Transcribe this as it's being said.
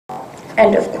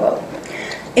End of quote.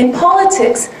 In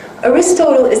politics,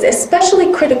 Aristotle is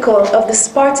especially critical of the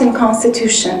Spartan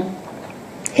constitution.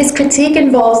 His critique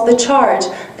involves the charge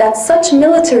that such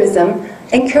militarism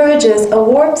encourages a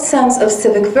warped sense of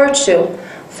civic virtue,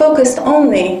 focused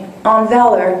only on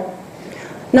valor.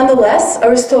 Nonetheless,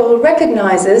 Aristotle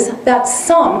recognizes that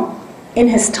some, in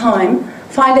his time,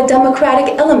 find a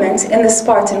democratic element in the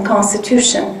Spartan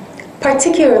constitution,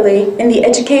 particularly in the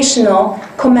educational,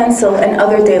 commensal, and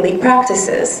other daily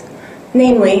practices,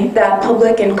 namely that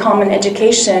public and common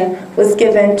education was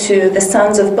given to the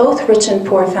sons of both rich and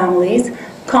poor families,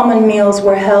 common meals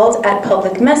were held at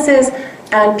public messes,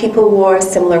 and people wore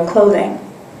similar clothing.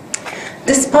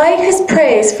 Despite his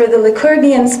praise for the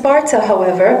Lycurgian Sparta,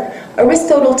 however,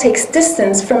 Aristotle takes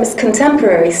distance from his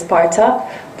contemporary Sparta,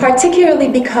 particularly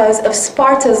because of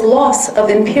Sparta's loss of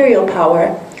imperial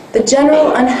power, the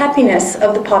general unhappiness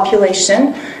of the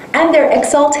population, and their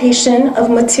exaltation of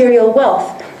material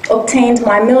wealth obtained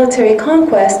by military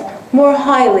conquest more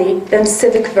highly than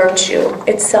civic virtue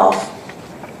itself.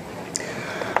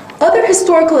 Other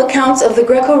historical accounts of the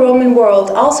Greco-Roman world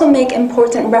also make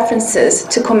important references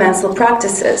to commensal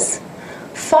practices.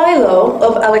 Philo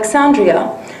of Alexandria,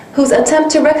 whose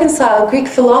attempt to reconcile Greek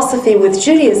philosophy with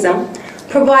Judaism,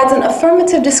 provides an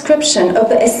affirmative description of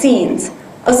the Essenes,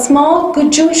 a small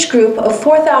good Jewish group of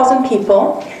 4,000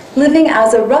 people living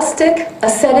as a rustic,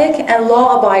 ascetic, and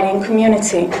law-abiding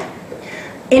community.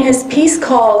 In his piece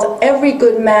called "Every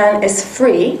Good Man is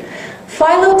Free,"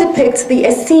 Philo depicts the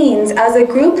Essenes as a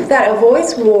group that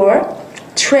avoids war,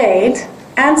 trade,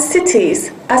 and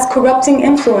cities as corrupting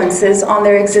influences on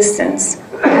their existence.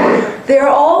 They are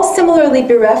all similarly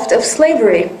bereft of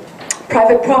slavery,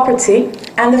 private property,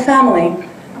 and the family.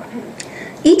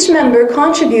 Each member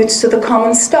contributes to the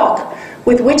common stock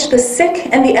with which the sick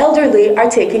and the elderly are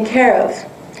taken care of.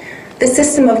 The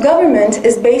system of government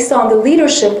is based on the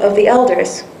leadership of the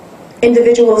elders.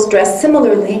 Individuals dress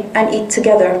similarly and eat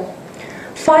together.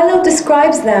 Philo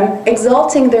describes them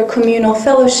exalting their communal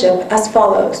fellowship as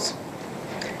follows.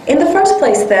 In the first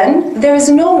place, then, there is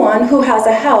no one who has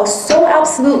a house so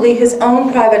absolutely his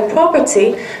own private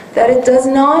property that it does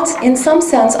not, in some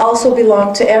sense, also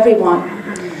belong to everyone.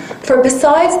 For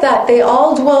besides that they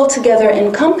all dwell together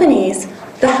in companies,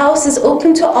 the house is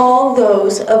open to all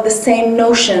those of the same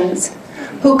notions,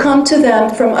 who come to them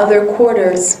from other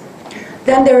quarters.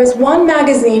 Then there is one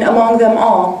magazine among them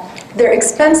all. Their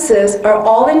expenses are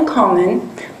all in common,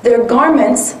 their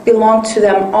garments belong to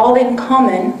them all in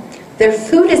common, their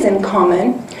food is in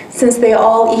common, since they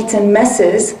all eat in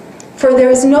messes, for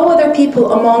there is no other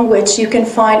people among which you can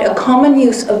find a common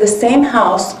use of the same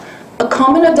house, a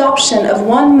common adoption of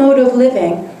one mode of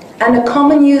living, and a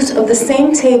common use of the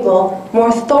same table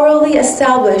more thoroughly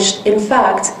established, in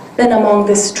fact, than among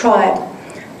this tribe.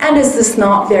 And is this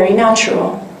not very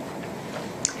natural?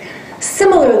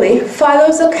 Similarly,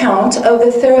 Philo's account of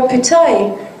the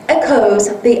Therapeutae echoes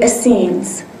the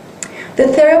Essenes. The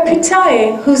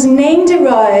Therapeutae, whose name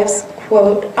derives,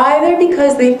 quote, either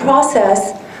because they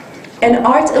process an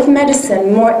art of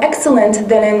medicine more excellent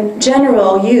than in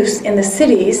general use in the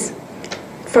cities,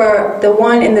 for the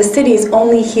one in the cities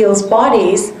only heals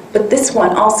bodies, but this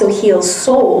one also heals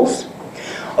souls,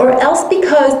 or else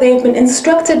because they've been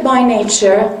instructed by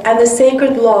nature and the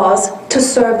sacred laws to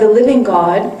serve the living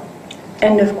God,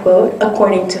 end of quote,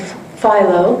 according to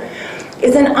Philo,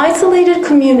 is an isolated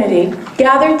community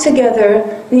gathered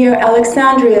together near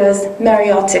Alexandria's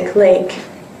Mareotic Lake.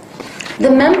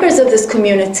 The members of this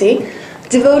community,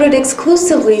 devoted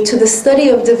exclusively to the study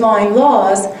of divine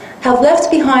laws, have left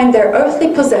behind their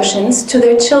earthly possessions to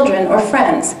their children or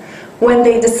friends when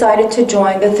they decided to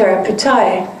join the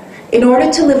Therapeutae, in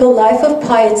order to live a life of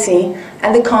piety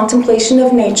and the contemplation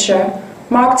of nature,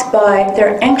 marked by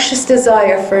their anxious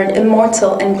desire for an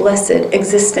immortal and blessed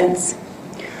existence.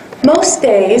 Most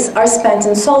days are spent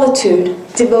in solitude,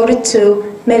 devoted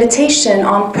to meditation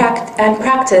on and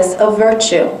practice of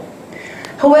virtue.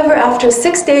 However, after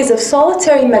 6 days of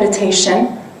solitary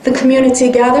meditation, the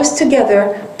community gathers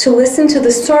together to listen to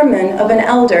the sermon of an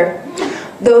elder,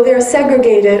 though they are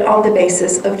segregated on the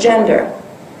basis of gender.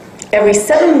 Every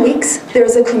 7 weeks, there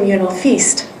is a communal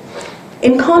feast.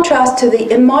 In contrast to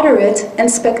the immoderate and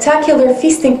spectacular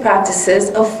feasting practices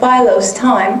of Philo's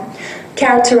time,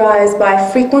 characterized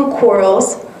by frequent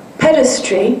quarrels,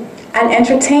 pedestry, and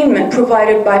entertainment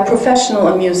provided by professional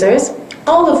amusers,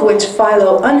 all of which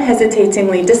Philo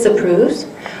unhesitatingly disapproves,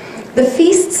 the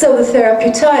feasts of the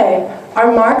Therapeutae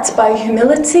are marked by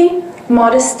humility,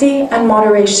 modesty, and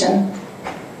moderation.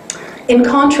 In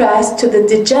contrast to the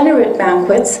degenerate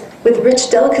banquets with rich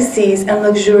delicacies and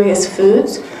luxurious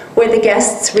foods, where the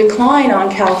guests recline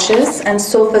on couches and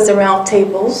sofas around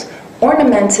tables,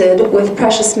 ornamented with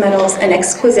precious metals and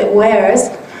exquisite wares,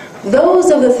 those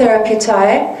of the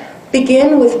Therapeutae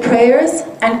begin with prayers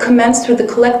and commence with the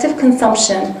collective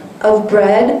consumption of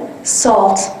bread,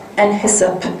 salt, and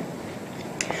hyssop.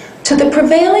 To the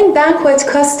prevailing banquet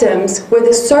customs, where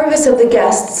the service of the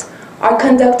guests are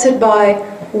conducted by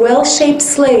well-shaped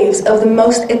slaves of the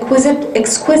most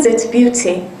exquisite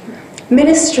beauty,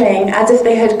 ministering as if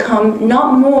they had come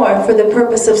not more for the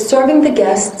purpose of serving the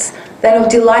guests than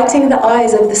of delighting the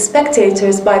eyes of the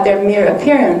spectators by their mere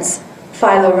appearance,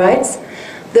 Philo writes,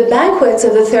 the banquets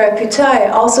of the Therapeutae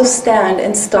also stand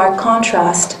in stark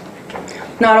contrast.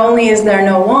 Not only is there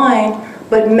no wine,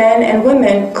 but men and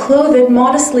women clothed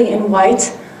modestly in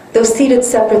white, though seated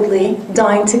separately,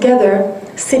 dine together,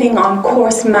 sitting on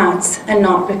coarse mats and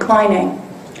not reclining.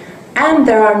 And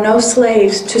there are no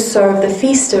slaves to serve the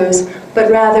feasters, but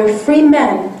rather free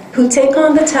men who take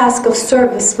on the task of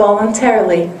service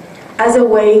voluntarily as a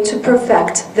way to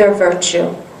perfect their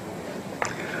virtue.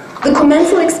 The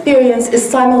commensal experience is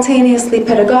simultaneously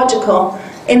pedagogical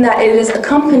in that it is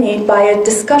accompanied by a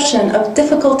discussion of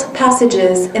difficult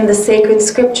passages in the sacred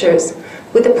scriptures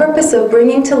with the purpose of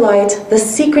bringing to light the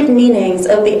secret meanings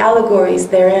of the allegories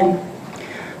therein.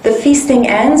 The feasting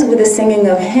ends with the singing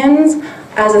of hymns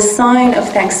as a sign of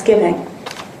thanksgiving.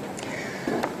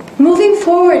 Moving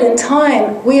forward in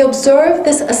time, we observe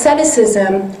this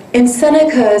asceticism in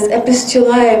Seneca's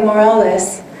Epistulae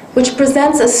Moralis, which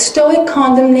presents a stoic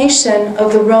condemnation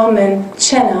of the Roman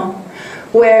cena,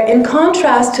 where, in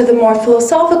contrast to the more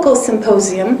philosophical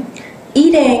symposium,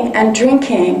 eating and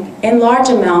drinking in large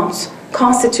amounts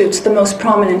constitutes the most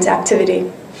prominent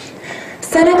activity.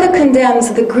 Seneca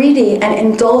condemns the greedy and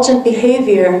indulgent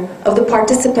behavior of the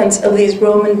participants of these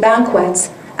Roman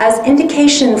banquets as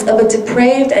indications of a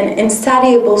depraved and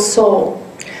insatiable soul,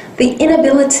 the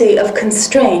inability of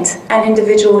constraint and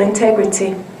individual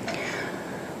integrity,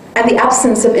 and the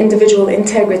absence of individual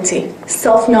integrity,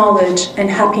 self-knowledge, and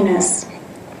happiness.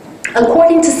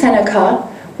 According to Seneca,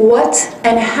 what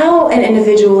and how an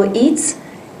individual eats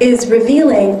is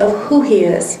revealing of who he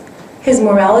is, his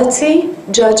morality,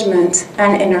 judgment,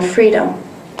 and inner freedom.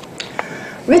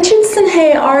 Richardson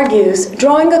Hay argues,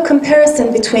 drawing a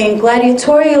comparison between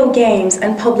gladiatorial games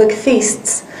and public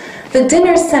feasts, the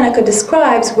dinners Seneca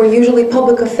describes were usually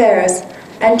public affairs,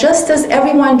 and just as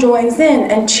everyone joins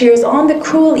in and cheers on the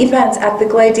cruel events at the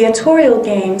gladiatorial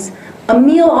games, a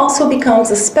meal also becomes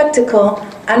a spectacle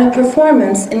and a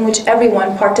performance in which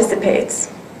everyone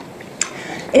participates.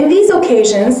 In these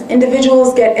occasions,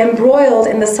 individuals get embroiled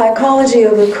in the psychology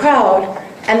of the crowd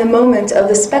and the moment of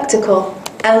the spectacle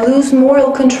and lose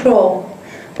moral control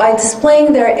by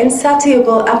displaying their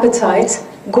insatiable appetite,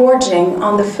 gorging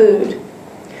on the food.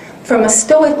 From a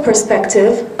Stoic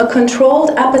perspective, a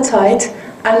controlled appetite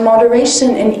and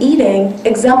moderation in eating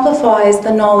exemplifies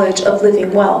the knowledge of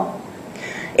living well.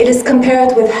 It is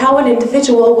compared with how an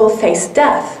individual will face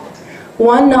death.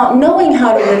 One not knowing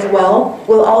how to live well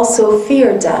will also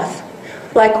fear death,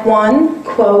 like one,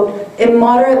 quote,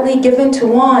 immoderately given to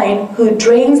wine who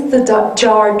drains the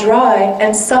jar dry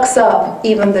and sucks up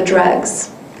even the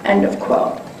dregs, end of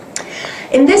quote.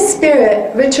 In this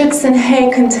spirit, Richardson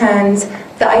Hay contends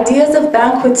the ideas of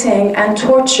banqueting and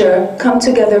torture come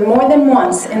together more than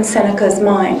once in Seneca's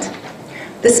mind.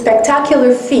 The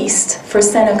spectacular feast for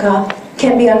Seneca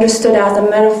can be understood as a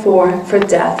metaphor for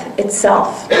death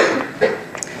itself.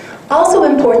 Also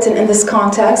important in this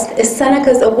context is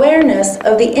Seneca's awareness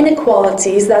of the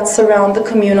inequalities that surround the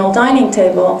communal dining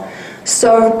table,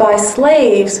 served by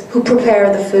slaves who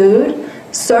prepare the food,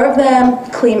 serve them,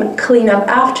 clean up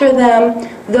after them,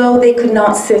 though they could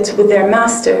not sit with their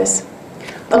masters.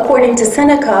 According to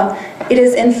Seneca, it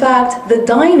is in fact the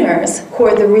diners who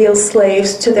are the real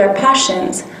slaves to their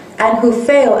passions and who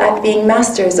fail at being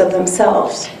masters of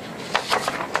themselves.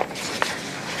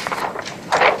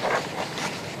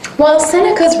 While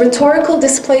Seneca's rhetorical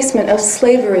displacement of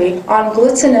slavery on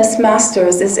gluttonous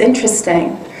masters is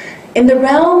interesting, in the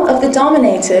realm of the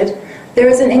dominated, there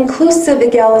is an inclusive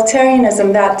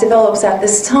egalitarianism that develops at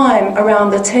this time around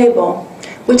the table,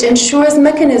 which ensures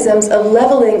mechanisms of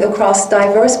leveling across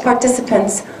diverse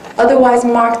participants otherwise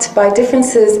marked by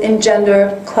differences in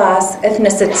gender, class,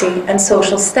 ethnicity, and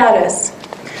social status.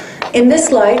 In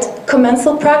this light,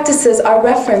 commensal practices are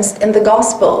referenced in the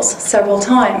Gospels several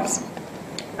times.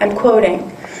 I'm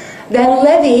quoting, "Then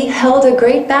Levi held a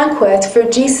great banquet for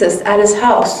Jesus at his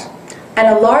house, and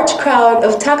a large crowd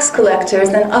of tax collectors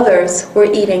and others were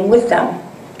eating with them.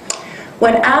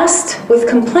 When asked with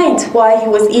complaint why he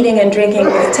was eating and drinking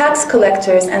with tax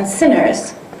collectors and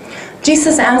sinners,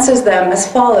 Jesus answers them as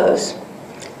follows,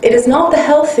 It is not the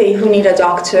healthy who need a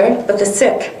doctor, but the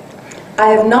sick. I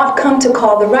have not come to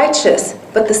call the righteous,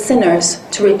 but the sinners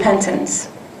to repentance.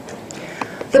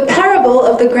 The parable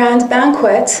of the grand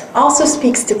banquet also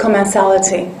speaks to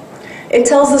commensality. It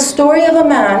tells the story of a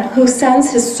man who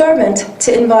sends his servant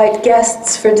to invite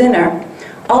guests for dinner,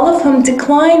 all of whom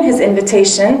decline his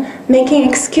invitation, making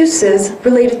excuses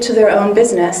related to their own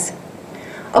business.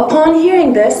 Upon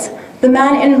hearing this, the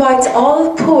man invites all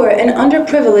the poor and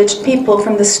underprivileged people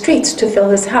from the streets to fill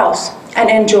his house and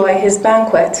enjoy his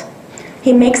banquet.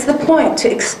 He makes the point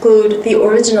to exclude the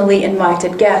originally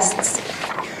invited guests.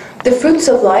 The fruits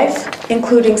of life,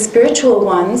 including spiritual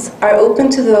ones, are open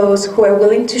to those who are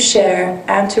willing to share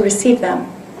and to receive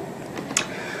them.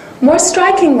 More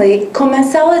strikingly,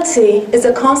 commensality is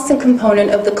a constant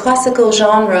component of the classical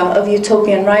genre of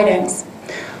utopian writings.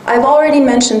 I've already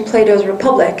mentioned Plato's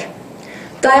Republic.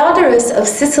 Diodorus of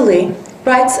Sicily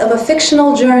writes of a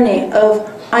fictional journey of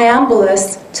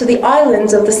Iambulus to the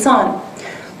islands of the sun,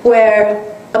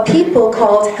 where a people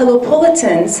called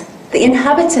Heliopolitans, the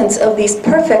inhabitants of these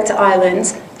perfect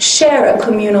islands, share a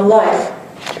communal life.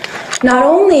 Not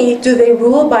only do they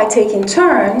rule by taking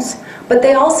turns, but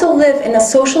they also live in a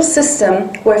social system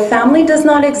where family does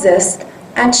not exist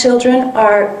and children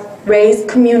are raised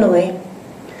communally.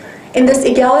 In this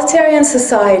egalitarian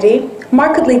society,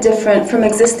 markedly different from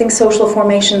existing social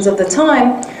formations of the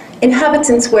time,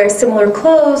 inhabitants wear similar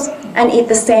clothes and eat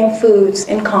the same foods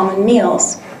in common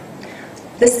meals.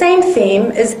 The same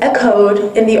theme is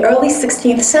echoed in the early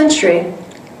 16th century,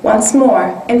 once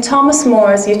more, in Thomas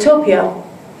More's Utopia.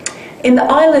 In the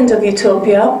island of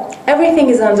Utopia, everything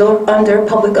is under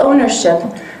public ownership,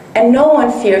 and no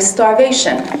one fears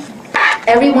starvation.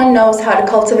 Everyone knows how to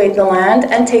cultivate the land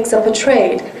and takes up a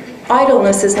trade.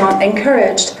 Idleness is not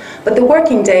encouraged, but the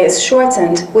working day is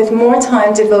shortened, with more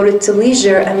time devoted to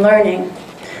leisure and learning.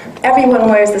 Everyone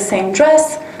wears the same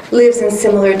dress, lives in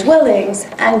similar dwellings,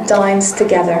 and dines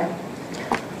together.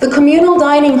 The communal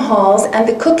dining halls and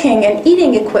the cooking and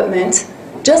eating equipment,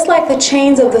 just like the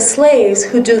chains of the slaves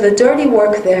who do the dirty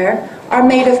work there, are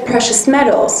made of precious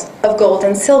metals, of gold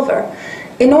and silver,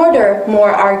 in order,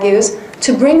 More argues,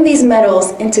 to bring these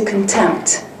metals into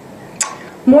contempt.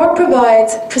 More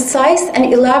provides precise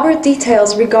and elaborate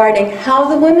details regarding how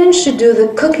the women should do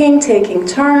the cooking, taking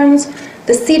turns,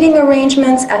 the seating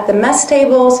arrangements at the mess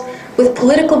tables, with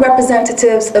political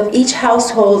representatives of each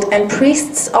household and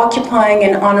priests occupying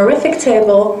an honorific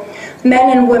table,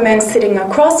 men and women sitting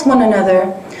across one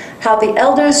another, how the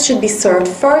elders should be served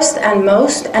first and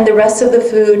most, and the rest of the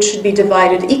food should be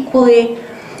divided equally,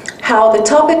 how the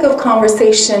topic of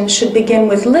conversation should begin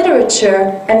with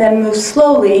literature and then move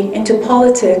slowly into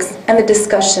politics and the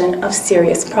discussion of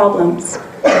serious problems.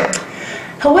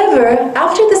 However,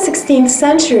 after the 16th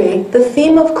century, the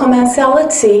theme of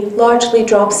commensality largely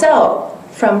drops out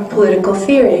from political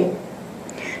theory.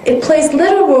 It plays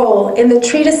little role in the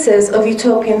treatises of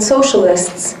utopian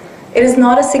socialists. It is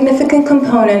not a significant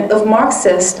component of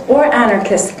Marxist or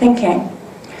anarchist thinking.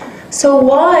 So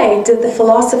why did the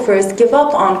philosophers give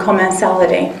up on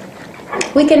commensality?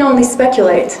 We can only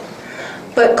speculate.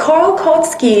 But Karl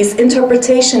Kautsky's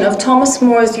interpretation of Thomas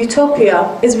More's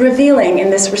Utopia is revealing in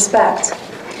this respect.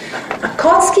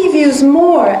 Kautsky views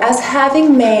More as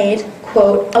having made,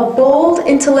 quote, a bold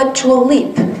intellectual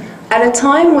leap at a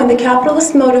time when the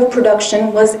capitalist mode of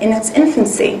production was in its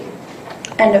infancy,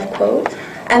 end of quote,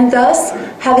 and thus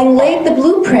having laid the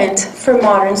blueprint for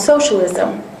modern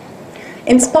socialism.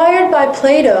 Inspired by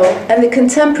Plato and the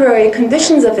contemporary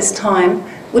conditions of his time,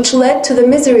 which led to the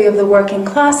misery of the working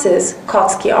classes,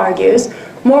 Kautsky argues,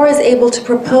 More is able to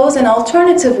propose an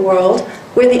alternative world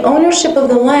where the ownership of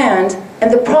the land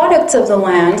and the products of the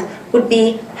land would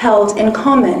be held in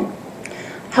common.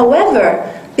 However,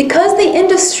 because the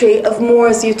industry of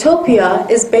More's Utopia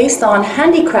is based on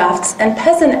handicrafts and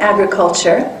peasant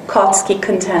agriculture, Kautsky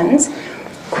contends,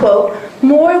 quote,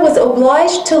 More was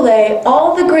obliged to lay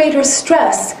all the greater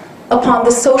stress upon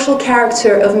the social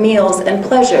character of meals and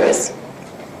pleasures.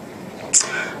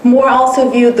 More also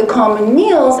viewed the common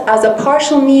meals as a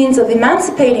partial means of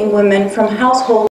emancipating women from household